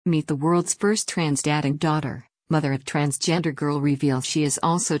Meet the world's first trans dating daughter. Mother of transgender girl reveals she is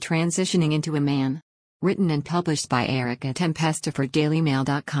also transitioning into a man. Written and published by Erica Tempesta for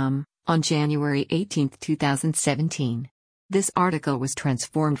DailyMail.com, on January 18, 2017. This article was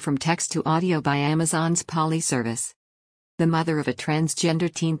transformed from text to audio by Amazon's Polly service. The mother of a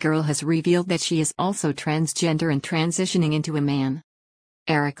transgender teen girl has revealed that she is also transgender and transitioning into a man.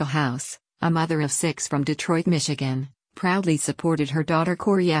 Erica House, a mother of 6 from Detroit, Michigan, proudly supported her daughter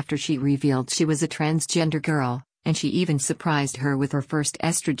Corey after she revealed she was a transgender girl, and she even surprised her with her first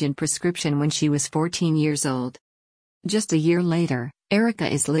estrogen prescription when she was 14 years old. Just a year later,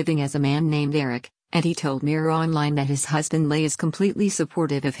 Erica is living as a man named Eric, and he told Mirror Online that his husband Lay is completely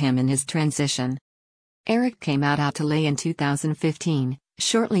supportive of him in his transition. Eric came out to Lay in 2015,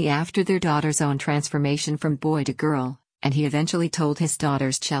 shortly after their daughter's own transformation from boy to girl, and he eventually told his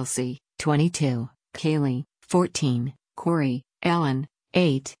daughters Chelsea, 22, Kaylee, 14, Corey, Ellen,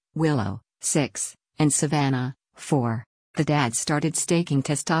 8, Willow, 6, and Savannah, 4. The dad started taking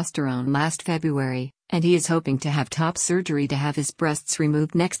testosterone last February, and he is hoping to have top surgery to have his breasts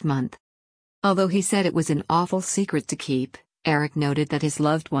removed next month. Although he said it was an awful secret to keep, Eric noted that his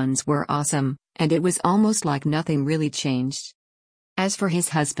loved ones were awesome, and it was almost like nothing really changed. As for his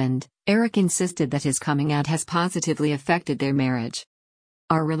husband, Eric insisted that his coming out has positively affected their marriage.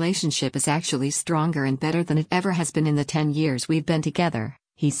 "Our relationship is actually stronger and better than it ever has been in the 10 years we've been together,"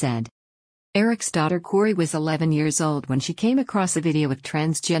 he said. Eric's daughter Corey was 11 years old when she came across a video of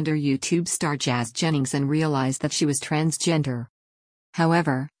transgender YouTube star Jazz Jennings and realized that she was transgender.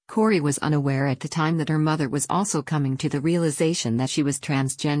 However, Corey was unaware at the time that her mother was also coming to the realization that she was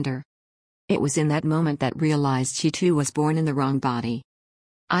transgender. "It was in that moment that realized she too was born in the wrong body.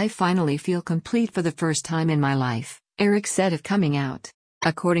 I finally feel complete for the first time in my life," Eric said of coming out.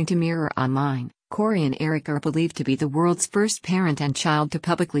 According to Mirror Online, Corey and Eric are believed to be the world's first parent and child to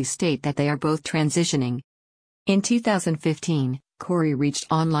publicly state that they are both transitioning. In 2015, Corey reached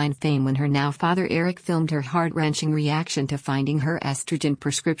online fame when her now father Eric filmed her heart-wrenching reaction to finding her estrogen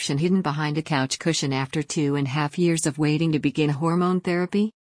prescription hidden behind a couch cushion after 2.5 years of waiting to begin hormone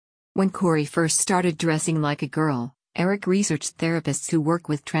therapy. When Corey first started dressing like a girl, Eric researched therapists who work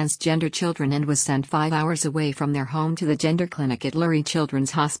with transgender children and was sent 5 hours away from their home to the gender clinic at Lurie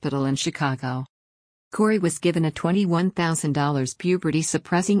Children's Hospital in Chicago. Corey was given a $21,000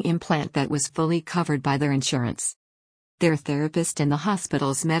 puberty-suppressing implant that was fully covered by their insurance. Their therapist and the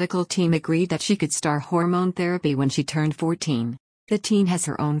hospital's medical team agreed that she could start hormone therapy when she turned 14. The teen has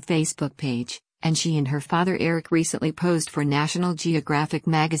her own Facebook page, and she and her father Eric recently posed for National Geographic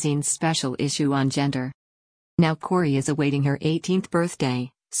magazine's special issue on gender. Now Corey is awaiting her 18th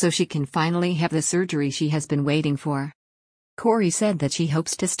birthday, so she can finally have the surgery she has been waiting for. Corey said that she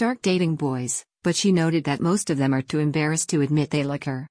hopes to start dating boys, but she noted that most of them are too embarrassed to admit they like her.